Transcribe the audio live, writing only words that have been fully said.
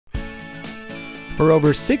For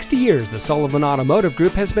over 60 years, the Sullivan Automotive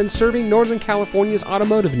Group has been serving Northern California's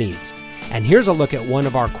automotive needs. And here's a look at one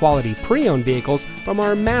of our quality pre-owned vehicles from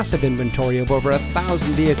our massive inventory of over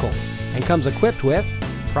 1,000 vehicles, and comes equipped with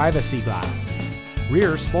privacy glass,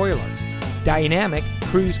 rear spoiler, dynamic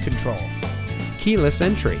cruise control, keyless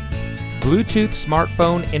entry, Bluetooth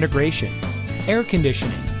smartphone integration, air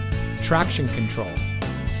conditioning, traction control,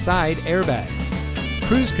 side airbags,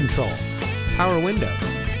 cruise control, power windows,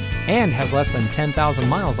 and has less than 10,000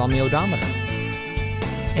 miles on the odometer.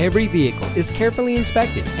 Every vehicle is carefully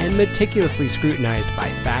inspected and meticulously scrutinized by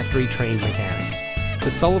factory-trained mechanics.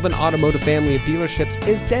 The Sullivan Automotive family of dealerships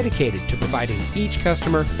is dedicated to providing each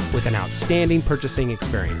customer with an outstanding purchasing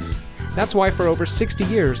experience. That's why for over 60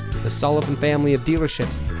 years, the Sullivan family of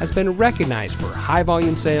dealerships has been recognized for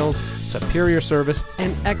high-volume sales, superior service,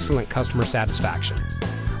 and excellent customer satisfaction.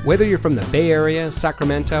 Whether you're from the Bay Area,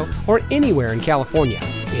 Sacramento, or anywhere in California,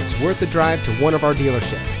 it's worth the drive to one of our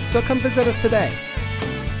dealerships. So come visit us today.